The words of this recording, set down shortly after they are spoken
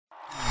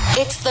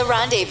It's The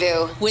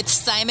Rendezvous with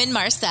Simon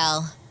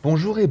Marcel.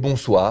 Bonjour et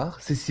bonsoir,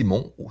 c'est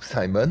Simon, ou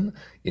Simon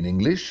in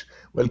English.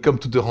 Welcome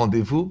to The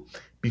Rendezvous.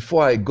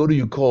 Before I go to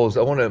your calls,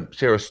 I want to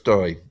share a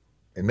story,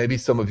 and maybe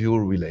some of you will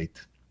relate.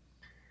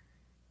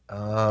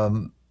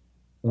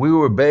 We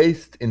were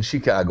based in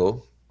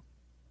Chicago.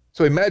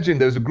 So imagine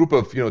there's a group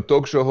of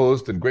talk show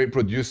hosts and great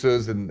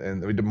producers and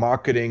the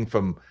marketing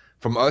from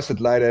us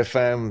at Light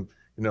FM,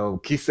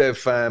 Kiss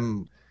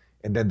FM,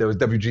 and then there was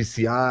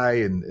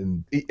WGCI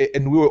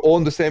and we were all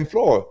on the same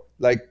floor,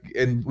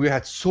 and we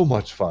had so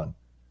much fun.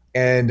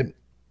 And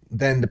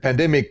then the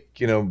pandemic,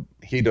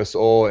 hit us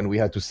all, and we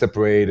had to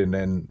separate and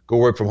then go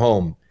work from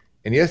home.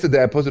 And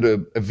yesterday I posted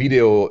a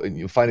video, and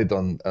you'll find it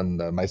on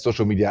my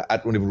social media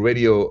at Rendezvous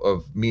Radio,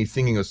 of me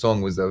singing a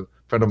song with a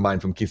friend of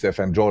mine from Kiss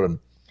FM, Jordan.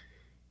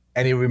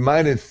 And it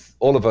reminded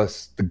all of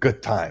us the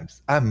good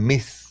times. I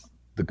miss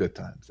the good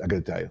times, I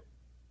gotta tell you.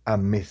 I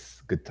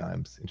miss good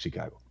times in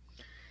Chicago.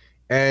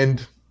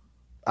 And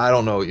I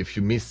don't know if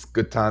you miss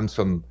good times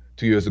from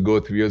 2 years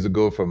ago, 3 years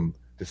ago, from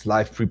this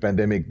life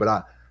pre-pandemic,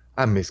 but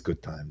I miss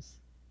good times.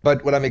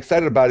 But what I'm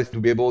excited about is to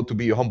be able to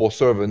be a humble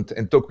servant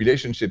and talk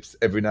relationships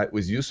every night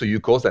with you. So you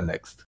calls are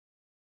next.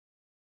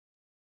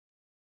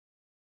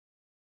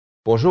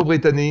 Bonjour,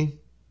 Brittany.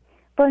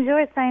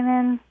 Bonjour,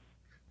 Simon.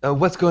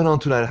 What's going on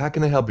tonight? How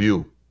can I help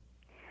you?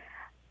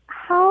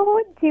 How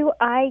do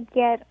I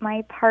get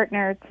my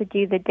partner to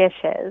do the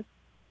dishes?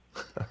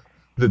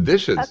 The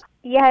dishes?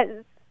 Yes,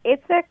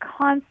 it's a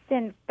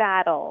constant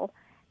battle,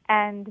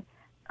 and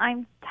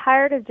I'm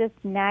tired of just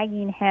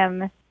nagging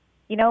him,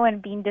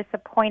 and being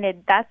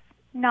disappointed. That's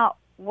not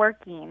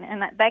working,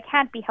 and that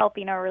can't be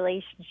helping our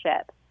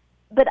relationship.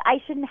 But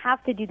I shouldn't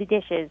have to do the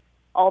dishes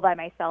all by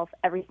myself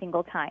every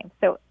single time.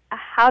 So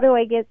how do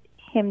I get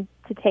him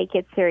to take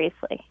it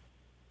seriously?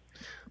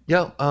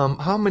 Yeah,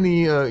 how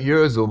many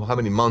years or how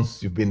many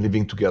months you've been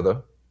living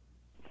together?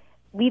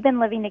 We've been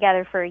living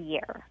together for a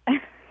year.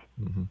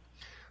 Mm-hmm.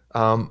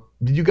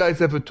 Did you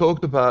guys ever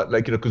talk about,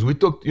 because we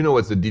talked,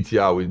 what's the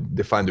DTR, we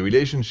define the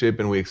relationship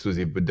and we're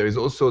exclusive, but there is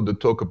also the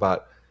talk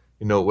about,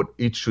 what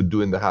each should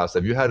do in the house.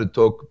 Have you had a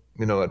talk,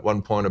 at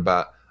one point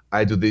about,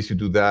 I do this, you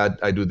do that,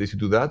 I do this, you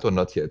do that, or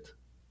not yet?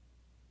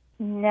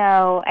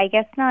 No, I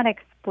guess not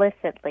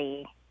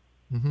explicitly.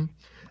 Mm-hmm.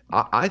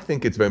 I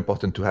think it's very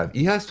important to have.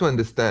 He has to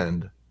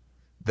understand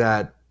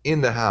that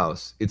in the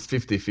house, it's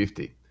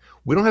 50-50.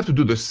 We don't have to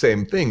do the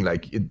same thing.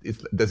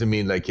 It doesn't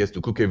mean he has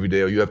to cook every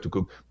day or you have to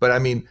cook. But I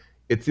mean,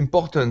 it's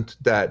important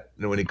that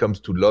when it comes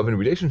to love and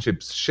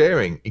relationships,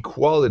 sharing,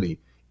 equality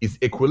is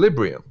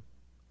equilibrium.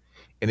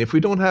 And if we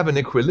don't have an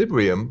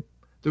equilibrium,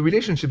 the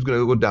relationship's going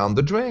to go down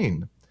the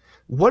drain.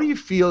 What do you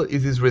feel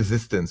is his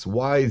resistance?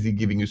 Why is he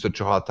giving you such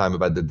a hard time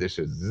about the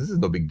dishes? This is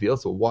no big deal.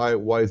 So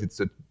why is it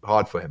so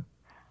hard for him?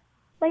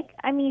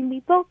 We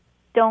both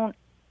don't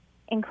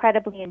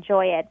incredibly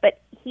enjoy it,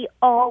 but he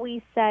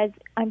always says,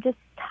 I'm just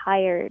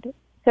tired.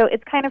 So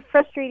it's kind of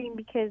frustrating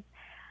because,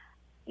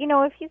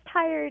 if he's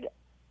tired,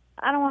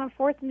 I don't want to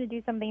force him to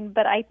do something,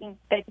 but I think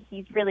that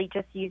he's really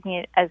just using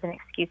it as an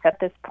excuse at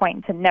this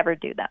point to never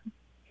do them.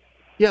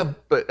 Yeah,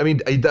 but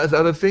he does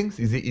other things.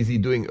 Is he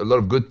doing a lot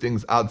of good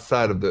things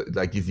outside of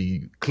is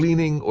he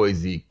cleaning or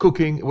is he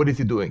cooking? What is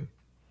he doing?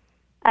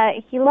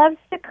 He loves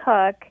to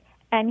cook,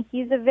 and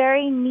he's a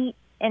very neat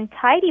and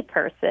tidy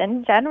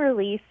person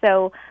generally.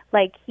 So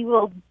he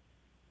will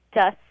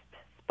dust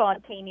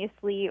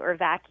spontaneously or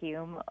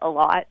vacuum a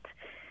lot.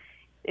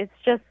 It's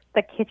just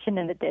the kitchen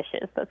and the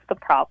dishes that's the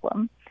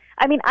problem.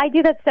 I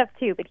do that stuff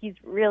too, but he's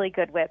really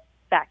good with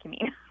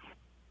vacuuming.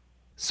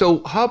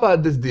 So how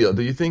about this deal?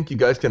 Do you think you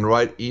guys can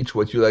write each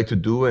what you like to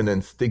do and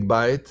then stick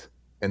by it?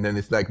 And then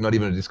it's not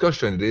even a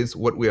discussion. It is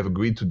what we have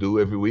agreed to do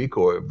every week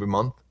or every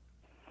month?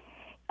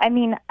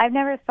 I've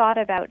never thought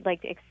about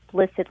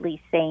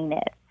explicitly saying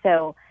it.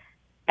 So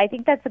I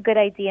think that's a good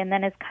idea, and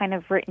then it's kind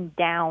of written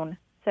down.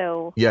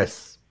 So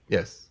yes.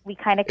 We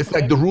kind of. It's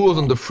like the rules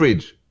on the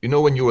fridge.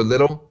 When you were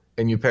little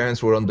and your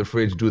parents were on the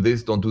fridge, do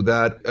this, don't do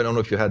that. I don't know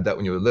if you had that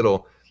when you were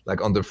little.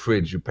 On the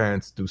fridge, your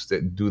parents do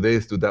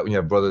this, do that when you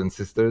have brothers and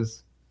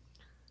sisters.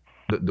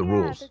 The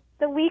rules.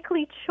 The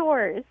weekly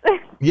chores.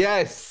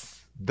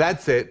 Yes,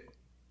 that's it.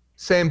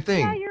 Same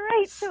thing. Yeah, you're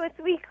right. So it's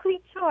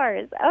weekly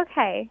chores.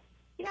 Okay.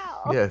 Yeah,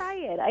 I'll try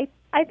it.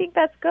 I think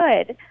that's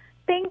good.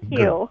 Thank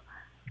you.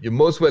 Good. You're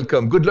most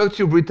welcome. Good luck to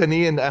you,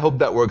 Brittany, and I hope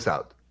that works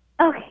out.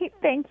 Okay,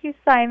 thank you,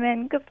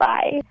 Simon.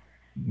 Goodbye.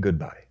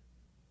 Goodbye.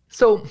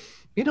 So,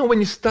 when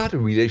you start a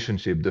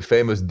relationship, the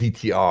famous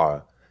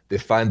DTR,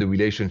 define the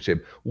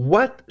relationship,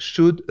 what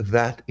should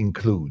that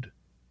include?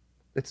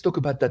 Let's talk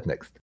about that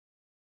next.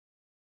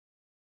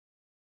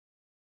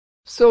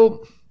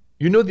 So,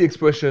 the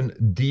expression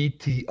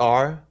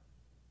DTR,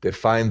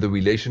 define the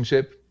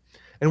relationship,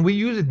 and we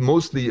use it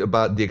mostly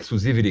about the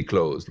exclusivity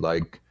clause,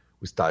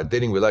 we start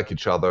dating, we like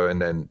each other,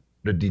 and then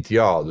the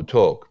DTR, the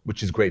talk,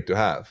 which is great to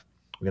have.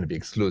 We're going to be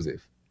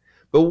exclusive.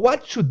 But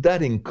what should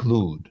that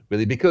include,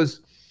 really?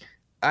 Because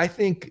I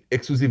think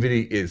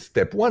exclusivity is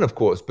step one, of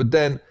course, but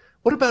then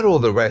what about all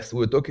the rest? We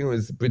were talking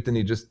with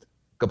Brittany just a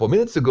couple of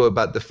minutes ago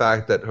about the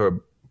fact that her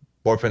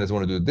boyfriend doesn't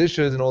want to do the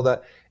dishes and all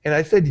that. And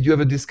I said, did you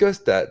ever discuss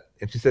that?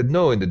 And she said,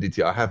 no, in the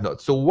DTR, I have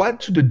not. So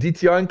what should the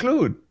DTR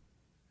include?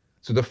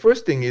 So the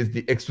first thing is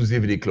the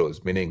exclusivity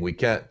clause, meaning we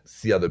can't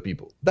see other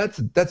people. That's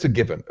a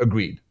given,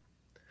 agreed.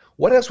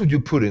 What else would you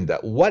put in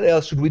that? What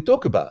else should we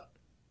talk about?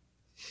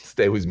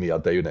 Stay with me,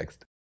 I'll tell you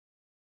next.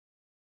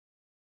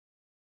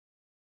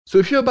 So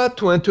if you're about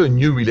to enter a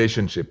new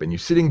relationship and you're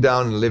sitting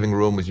down in the living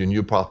room with your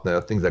new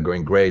partner, things are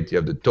going great, you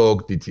have the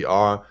talk,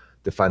 DTR,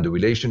 define the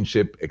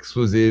relationship,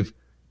 exclusive,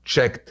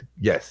 checked,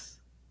 yes.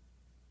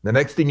 The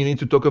next thing you need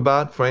to talk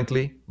about,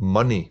 frankly,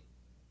 money.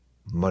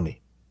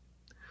 Money.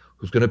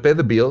 Who's going to pay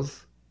the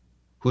bills?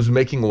 Who's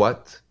making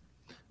what?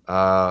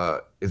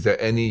 Is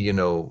there any,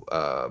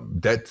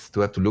 debts to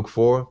have to look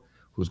for?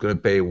 Who's going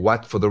to pay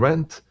what for the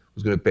rent?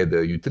 Who's going to pay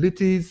the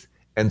utilities?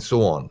 And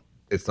so on.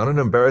 It's not an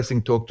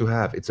embarrassing talk to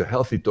have. It's a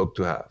healthy talk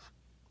to have.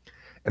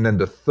 And then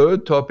the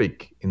third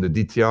topic in the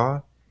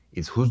DTR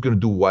is who's going to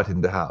do what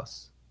in the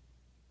house.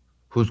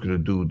 Who's going to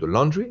do the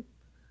laundry?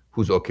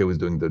 Who's okay with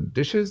doing the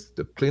dishes,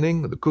 the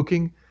cleaning, the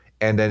cooking?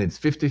 And then it's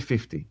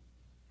 50-50.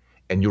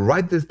 And you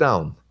write this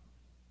down.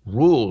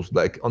 Rules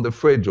like on the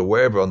fridge or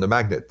wherever on the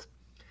magnet.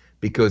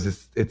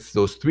 Because it's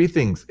those three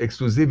things,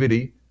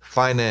 exclusivity,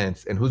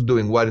 finance, and who's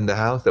doing what in the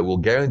house that will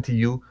guarantee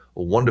you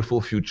a wonderful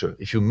future.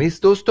 If you miss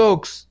those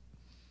talks,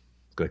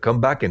 it's going to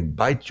come back and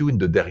bite you in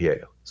the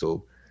derrière.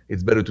 So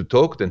it's better to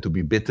talk than to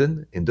be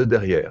bitten in the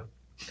derrière.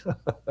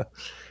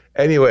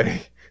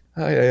 Anyway,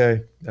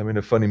 I'm in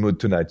a funny mood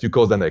tonight. You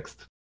call the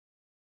next.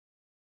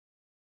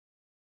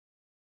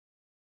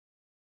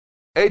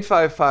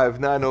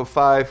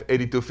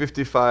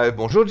 855-905-8255.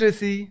 Bonjour,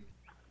 Jessie.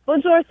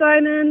 Bonjour,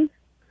 Simon.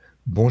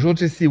 Bonjour,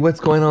 Jessie. What's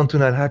going on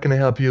tonight? How can I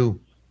help you?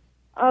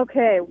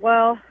 Okay,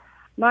 well,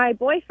 my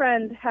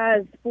boyfriend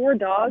has 4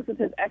 dogs with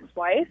his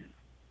ex-wife,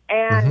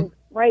 and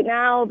right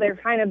now they're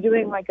kind of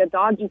doing like a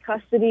doggy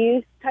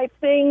custody type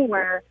thing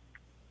where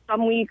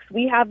some weeks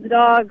we have the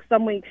dogs,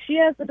 some weeks she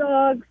has the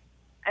dogs,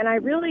 and I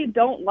really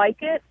don't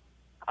like it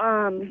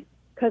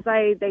because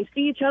they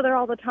see each other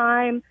all the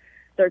time.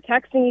 They're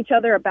texting each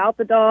other about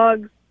the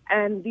dogs,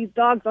 and these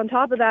dogs on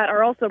top of that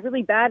are also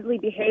really badly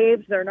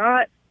behaved. They're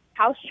not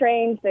house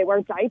trained, they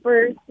wear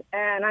diapers,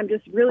 and I'm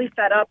just really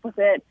fed up with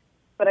it.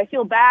 But I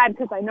feel bad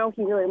because I know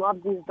he really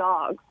loves these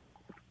dogs.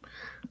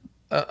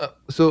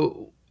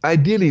 So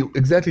ideally,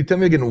 exactly, tell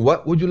me again,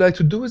 what would you like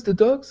to do with the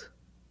dogs?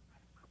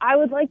 I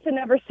would like to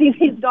never see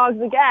these dogs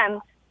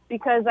again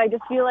because I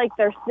just feel like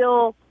they're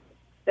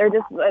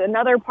just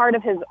another part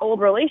of his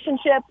old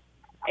relationship,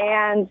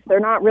 and they're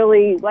not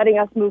really letting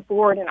us move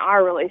forward in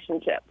our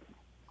relationship.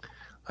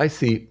 I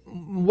see.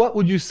 What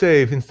would you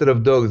say if instead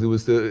of dogs, it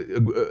was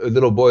a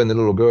little boy and a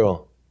little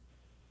girl?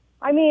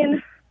 I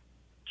mean,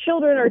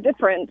 children are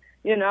different,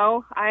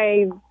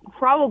 I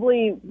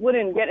probably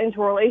wouldn't get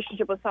into a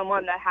relationship with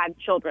someone that had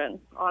children,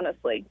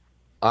 honestly.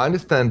 I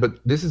understand, but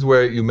this is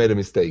where you made a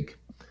mistake,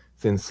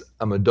 since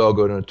I'm a dog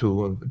owner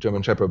too, a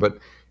German Shepherd, but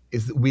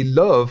we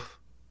love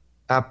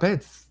our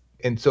pets.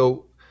 And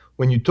so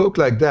when you talk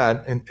like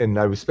that, and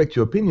I respect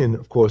your opinion,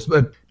 of course,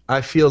 but I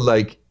feel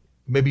like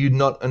maybe you're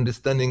not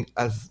understanding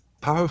as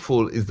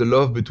powerful is the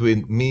love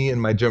between me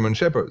and my German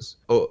Shepherds,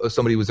 or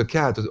somebody with a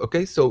cat.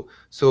 Okay, so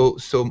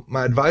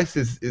my advice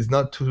is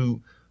not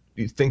to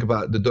think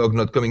about the dog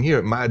not coming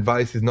here. My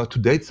advice is not to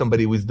date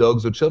somebody with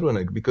dogs or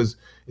children, because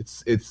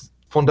it's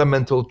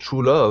fundamental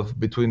true love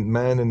between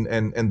men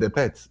and their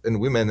pets, and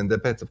women and their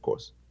pets, of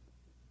course.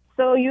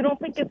 So you don't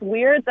think it's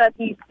weird that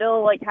he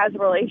still has a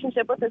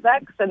relationship with his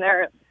ex, and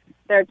they're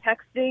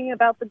texting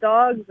about the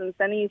dogs and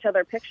sending each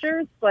other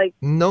pictures?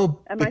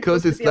 No,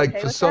 because it's like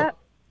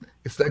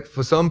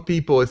for some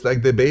people, it's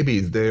like their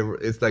babies.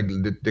 It's like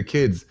the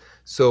kids.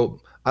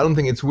 So I don't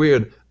think it's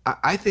weird.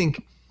 I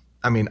think,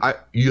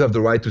 you have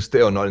the right to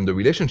stay or not in the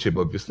relationship,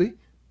 obviously,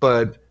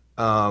 but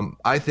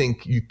I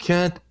think you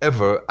can't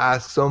ever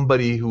ask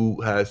somebody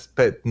who has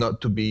pet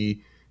not to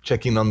be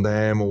checking on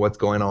them or what's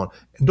going on.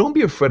 And don't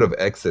be afraid of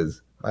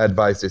exes. My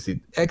advice is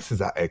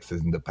exes are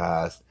exes in the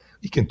past.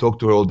 You can talk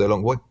to her all day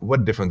long.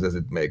 What difference does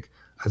it make?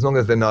 As long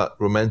as they're not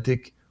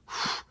romantic,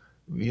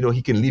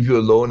 he can leave you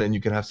alone and you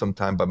can have some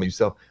time by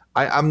yourself.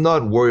 I'm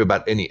not worried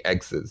about any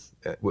exes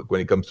when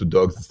it comes to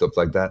dogs and stuff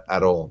like that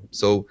at all.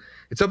 So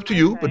it's up to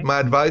you. But my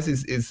advice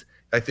is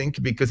I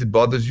think, because it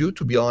bothers you,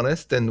 to be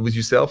honest and with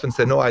yourself, and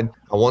say, no, I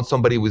want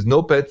somebody with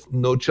no pets,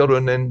 no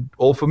children, and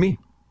all for me.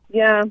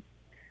 Yeah.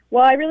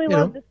 Well, I really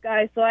love this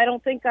guy, so I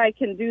don't think I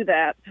can do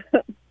that.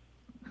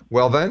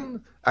 Well,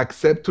 then,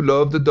 accept to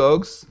love the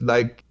dogs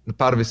like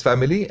part of his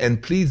family,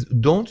 and please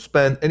don't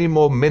spend any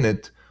more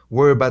minute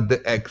worry about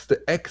the ex.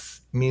 The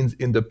ex means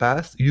in the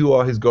past. You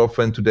are his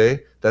girlfriend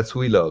today. That's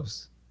who he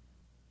loves.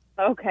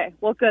 Okay.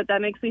 Well, good.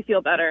 That makes me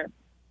feel better.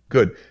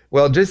 Good.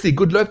 Well, Jessie,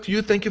 good luck to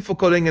you. Thank you for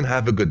calling, and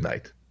have a good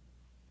night.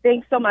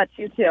 Thanks so much.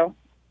 You too.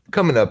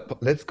 Coming up,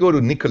 let's go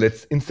to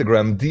Nicolette's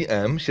Instagram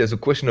DM. She has a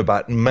question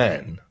about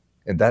man,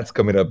 and that's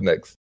coming up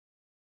next.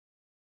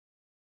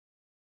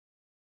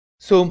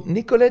 So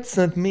Nicolette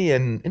sent me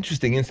an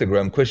interesting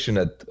Instagram question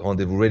at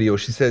Rendezvous Radio.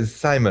 She says,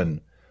 Simon,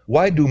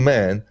 Why do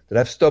men that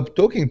have stopped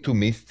talking to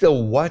me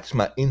still watch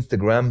my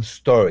Instagram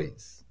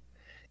stories?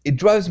 It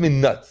drives me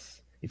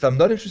nuts. If I'm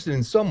not interested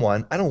in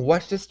someone, I don't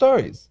watch their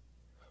stories.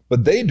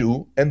 But they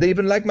do, and they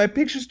even like my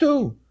pictures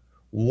too.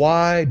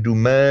 Why do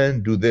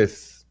men do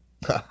this?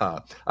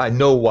 I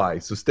know why,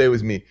 so stay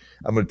with me.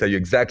 I'm going to tell you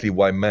exactly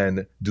why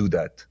men do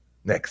that.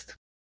 Next.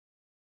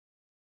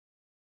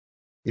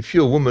 If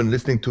you're a woman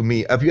listening to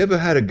me, have you ever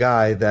had a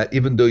guy that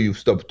even though you've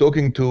stopped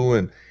talking to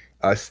and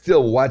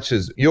still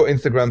watches your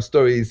Instagram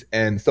stories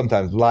and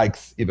sometimes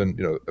likes even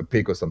a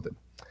pic or something?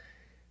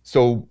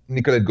 So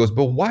Nicolette goes,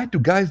 but why do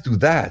guys do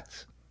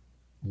that?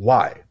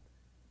 Why?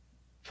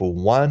 For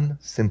one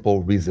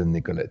simple reason,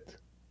 Nicolette.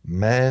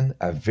 Men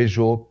are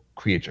visual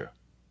creature.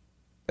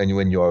 And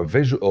when you're a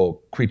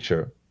visual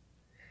creature,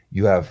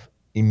 you have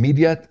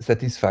immediate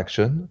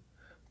satisfaction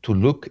to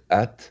look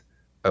at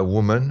a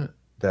woman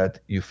that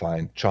you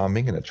find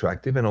charming and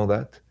attractive and all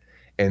that.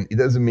 And it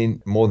doesn't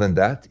mean more than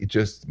that. It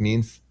just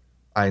means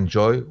I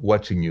enjoy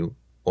watching you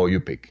or you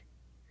pick.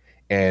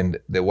 And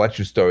they watch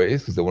your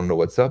stories because they want to know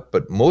what's up.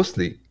 But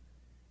mostly,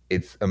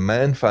 it's a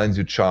man finds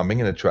you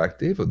charming and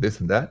attractive or this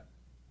and that,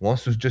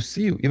 wants to just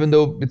see you, even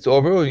though it's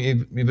over or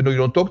even though you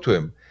don't talk to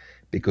him.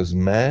 Because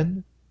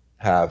men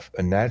have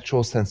a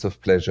natural sense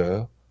of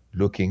pleasure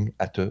looking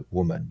at a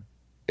woman,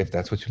 if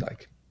that's what you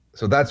like.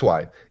 So that's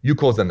why. You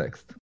call the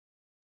next.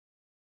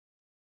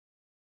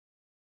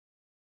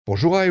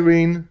 Bonjour,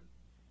 Irene.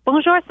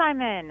 Bonjour,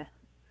 Simon.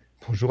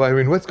 Bonjour,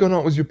 Irene. What's going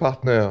on with your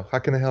partner? How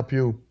can I help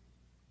you?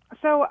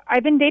 So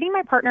I've been dating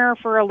my partner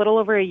for a little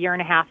over a year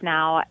and a half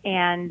now,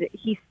 and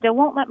he still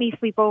won't let me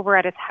sleep over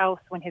at his house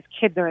when his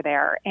kids are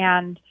there.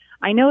 And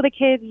I know the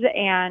kids,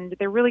 and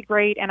they're really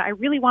great, and I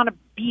really want to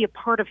be a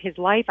part of his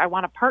life. I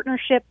want a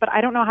partnership, but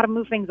I don't know how to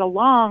move things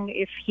along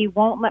if he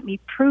won't let me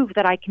prove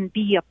that I can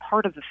be a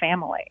part of the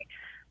family.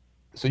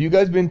 So you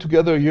guys been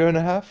together a year and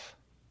a half?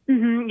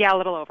 Mm-hmm. Yeah, a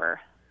little over.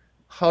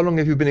 How long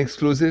have you been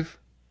exclusive?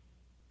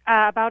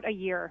 About a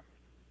year.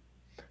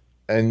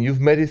 And you've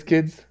met his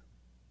kids?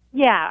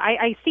 Yeah,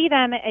 I see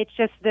them. It's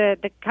just the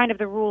kind of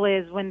the rule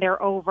is when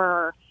they're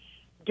over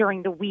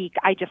during the week,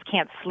 I just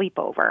can't sleep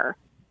over.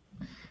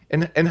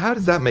 And how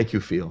does that make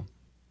you feel?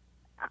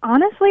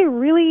 Honestly,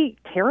 really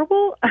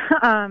terrible.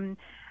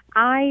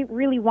 I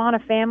really want a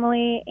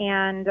family,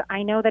 and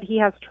I know that he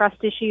has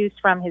trust issues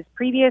from his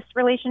previous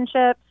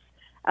relationships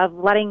of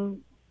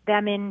letting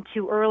them in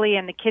too early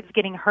and the kids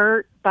getting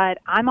hurt, but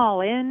I'm all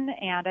in,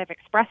 and I've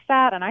expressed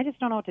that, and I just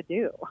don't know what to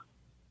do.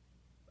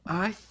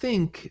 I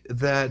think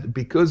that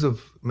because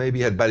of maybe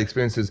you had bad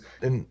experiences,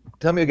 and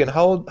tell me again,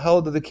 how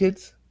old are the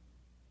kids?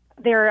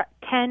 They're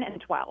 10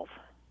 and 12.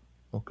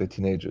 Okay,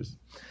 teenagers.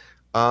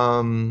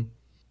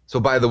 So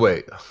by the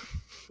way,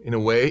 in a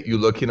way, you're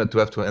lucky not to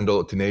have to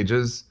handle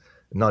teenagers.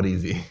 Not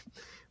easy.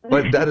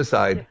 But that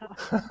aside,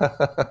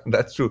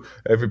 that's true.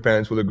 Every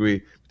parent will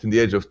agree. Between the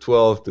age of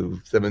 12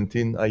 to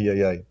 17,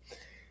 Yeah.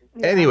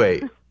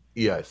 Anyway,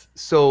 yes.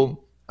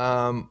 So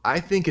I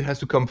think it has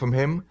to come from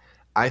him.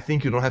 I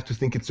think you don't have to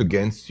think it's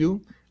against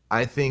you.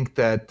 I think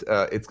that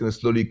it's going to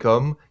slowly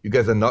come. You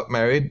guys are not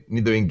married,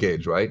 neither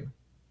engaged, right?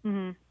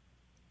 Mm-hmm.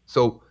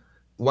 So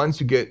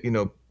once you get,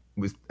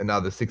 with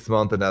another 6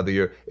 months, another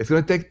year, it's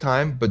going to take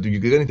time, but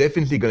you're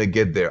definitely going to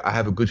get there. I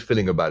have a good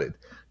feeling about it.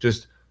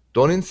 Just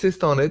don't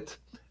insist on it.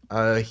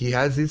 He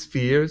has his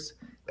fears,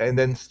 and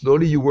then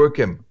slowly you work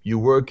him.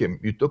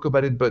 You talk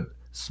about it, but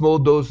small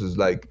doses,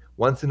 like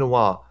once in a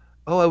while.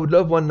 Oh, I would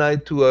love one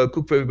night to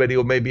cook for everybody,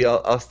 or maybe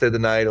I'll stay the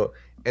night,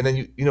 and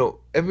then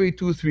every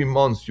 2-3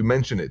 months you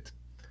mention it.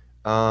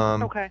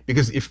 Okay.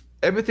 Because if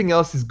everything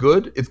else is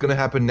good, it's going to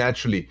happen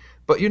naturally.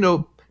 But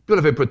people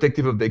are very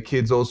protective of their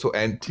kids also,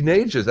 and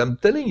teenagers. I'm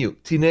telling you,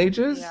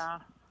 teenagers. Yeah.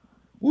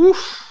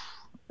 Woof.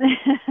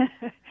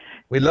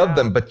 We love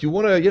them, but you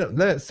want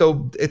to,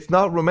 so it's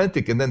not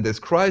romantic. And then there's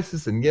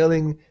crisis and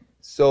yelling.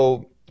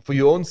 So for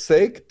your own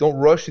sake, don't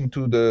rush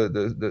into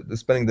the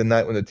spending the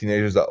night when the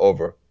teenagers are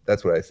over.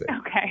 That's what I say.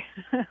 Okay.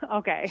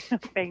 Okay.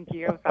 Thank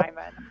you,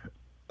 Simon.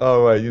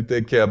 All right. You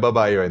take care.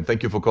 Bye-bye, Erin.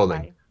 Thank you for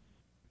calling. Bye.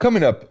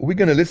 Coming up, we're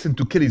going to listen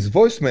to Kelly's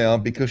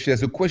voicemail because she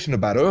has a question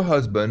about her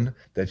husband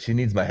that she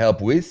needs my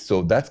help with.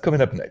 So that's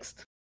coming up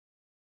next.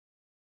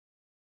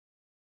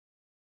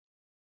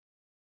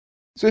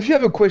 So if you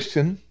have a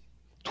question,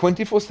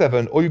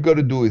 24/7, all you got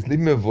to do is leave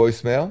me a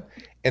voicemail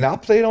and I'll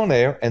play it on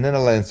air and then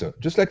I'll answer,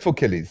 just like for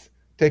Kelly's.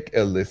 Take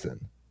a listen.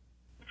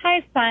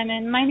 Hi,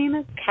 Simon. My name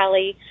is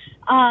Kelly.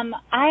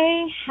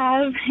 I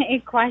have a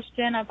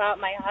question about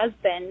my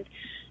husband.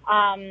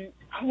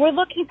 We're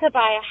looking to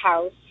buy a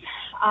house,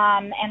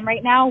 and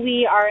right now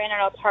we are in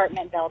an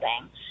apartment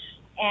building.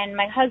 And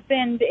my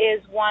husband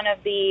is one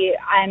of the,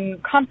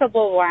 I'm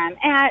comfortable where I'm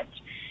at,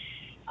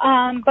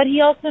 but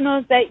he also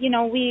knows that,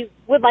 we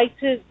would like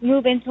to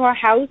move into our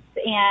house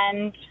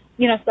and,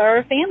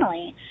 start a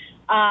family.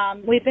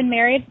 We've been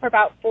married for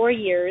about 4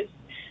 years,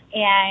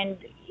 and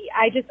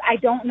I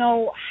don't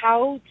know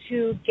how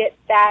to get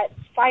that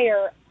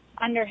fire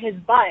under his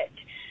butt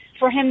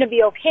for him to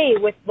be okay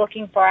with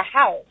looking for a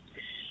house.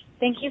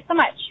 Thank you so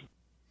much.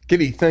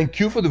 Kelly, thank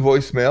you for the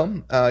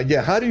voicemail.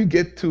 How do you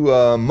get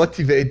to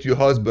motivate your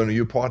husband or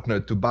your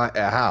partner to buy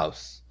a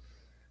house?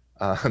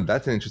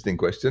 That's an interesting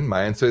question.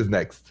 My answer is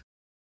next.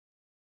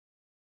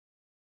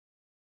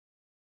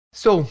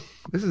 So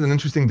this is an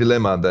interesting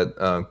dilemma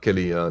that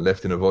Kelly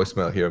left in a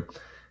voicemail here.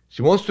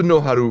 She wants to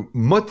know how to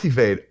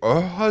motivate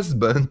her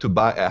husband to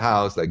buy a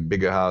house, like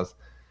bigger house,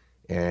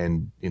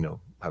 and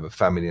have a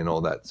family and all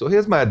that. So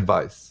here's my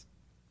advice.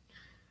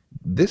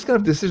 This kind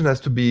of decision has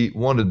to be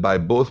wanted by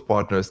both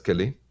partners,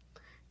 Kelly,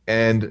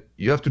 and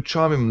you have to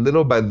charm him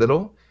little by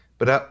little.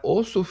 But I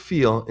also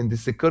feel in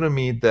this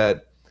economy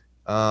that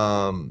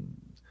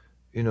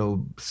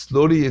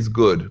slowly is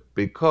good,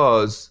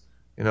 because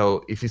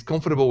if he's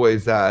comfortable where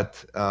he's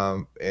at,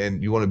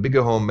 and you want a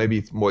bigger home, maybe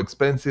it's more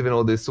expensive and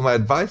all this. So my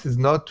advice is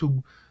not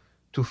to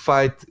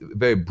fight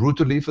very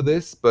brutally for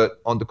this,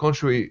 but on the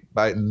contrary,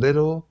 by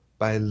little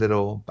by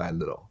little by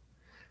little.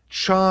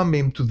 Charm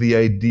him to the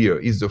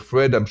idea. He's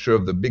afraid, I'm sure,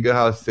 of the bigger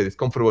house. He said he's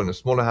comfortable in a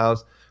smaller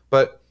house,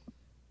 but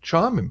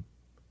charm him.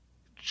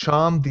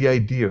 Charm the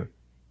idea,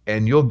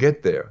 and you'll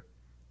get there.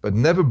 But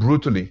never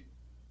brutally,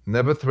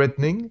 never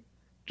threatening,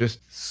 just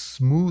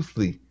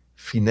smoothly,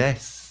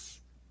 finesse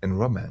and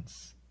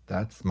romance.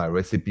 That's my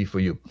recipe for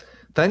you.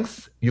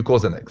 Thanks. Your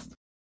calls are next.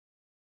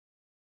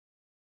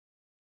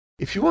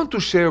 If you want to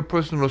share a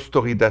personal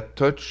story that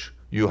touches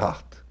your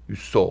heart, your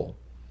soul,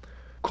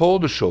 call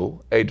the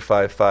show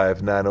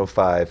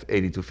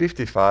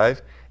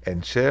 855-905-8255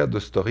 and share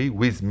the story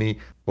with me.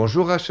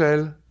 Bonjour,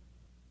 Rachel.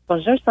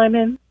 Bonjour,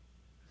 Simon.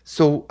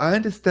 So I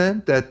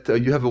understand that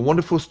you have a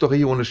wonderful story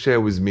you want to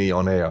share with me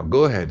on air.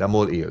 Go ahead. I'm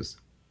all ears.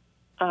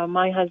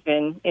 My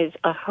husband is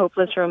a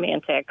hopeless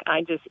romantic.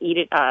 I just eat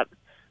it up.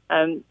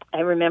 I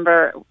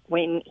remember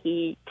when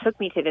he took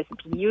me to this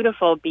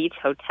beautiful beach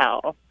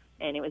hotel,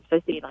 and it was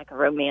supposed to be like a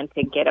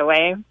romantic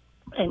getaway.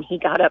 And he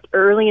got up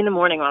early in the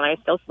morning while I was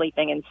still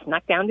sleeping and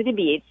snuck down to the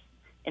beach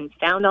and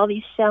found all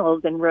these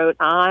shells and wrote,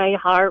 "I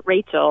heart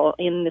Rachel"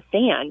 in the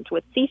sand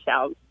with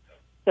seashells.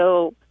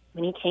 So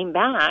when he came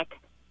back,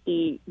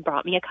 he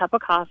brought me a cup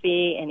of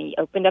coffee and he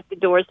opened up the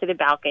doors to the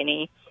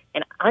balcony.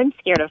 And I'm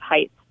scared of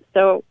heights.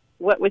 So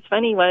what was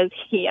funny was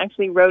he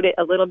actually wrote it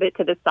a little bit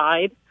to the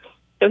side.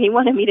 So he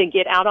wanted me to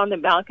get out on the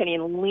balcony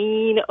and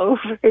lean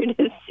over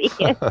to see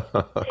it.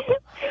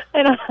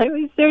 And I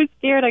was so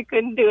scared I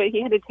couldn't do it. He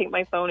had to take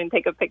my phone and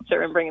take a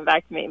picture and bring it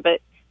back to me.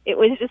 But it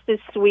was just the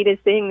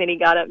sweetest thing that he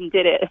got up and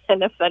did it.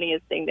 And the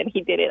funniest thing that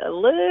he did it a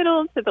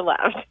little to the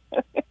left.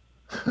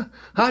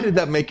 How did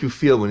that make you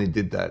feel when he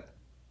did that?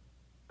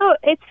 Oh,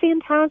 it's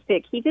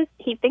fantastic. He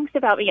thinks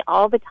about me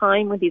all the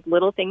time with these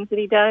little things that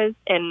he does.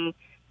 And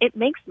it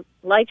makes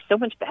life so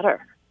much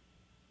better.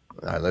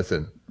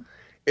 Listen.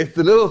 It's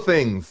the little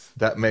things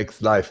that makes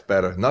life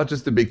better, not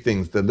just the big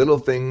things. The little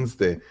things,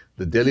 the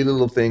daily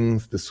little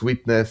things, the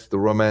sweetness, the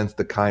romance,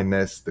 the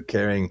kindness, the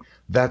caring.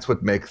 That's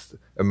what makes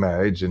a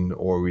marriage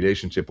or a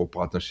relationship or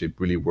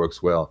partnership really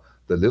works well.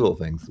 The little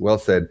things. Well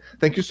said.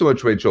 Thank you so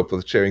much, Rachel, for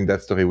sharing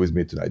that story with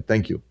me tonight.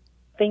 Thank you.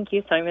 Thank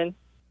you, Simon.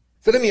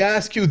 So let me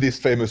ask you this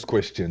famous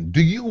question. Do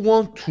you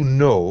want to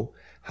know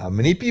how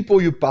many people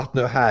your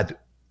partner had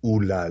ooh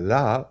la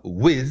la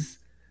with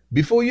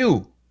before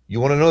you?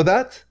 You want to know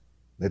that?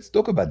 Let's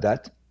talk about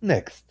that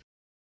next.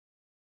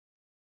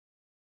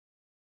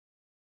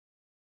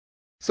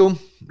 So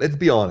let's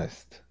be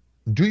honest.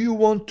 Do you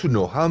want to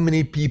know how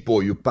many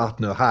people your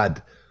partner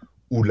had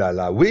ooh la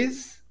la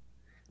with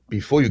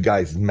before you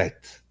guys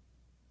met?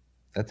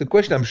 That's a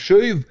question. I'm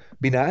sure you've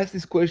been asked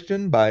this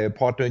question by a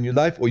partner in your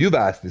life, or you've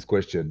asked this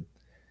question.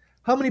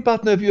 How many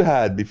partners have you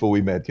had before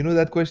we met? You know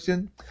that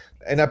question?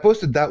 And I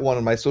posted that one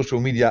on my social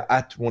media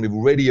at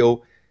Rendezvous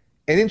Radio.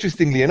 And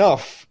interestingly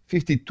enough,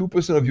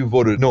 52% of you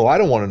voted, no, I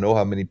don't want to know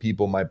how many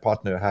people my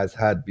partner has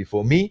had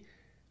before me.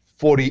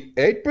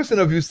 48%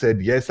 of you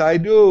said, yes, I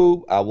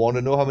do. I want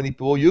to know how many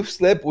people you've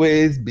slept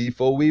with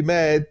before we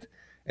met.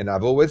 And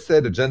I've always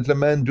said, a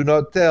gentleman do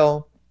not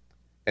tell.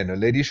 And a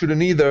lady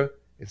shouldn't either.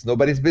 It's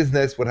nobody's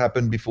business what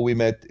happened before we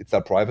met. It's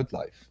our private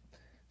life.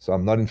 So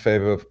I'm not in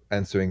favor of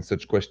answering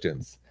such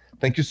questions.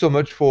 Thank you so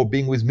much for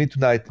being with me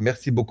tonight.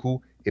 Merci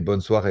beaucoup et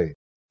bonne soirée.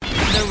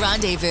 The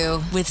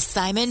Rendezvous with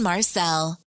Simon Marcel.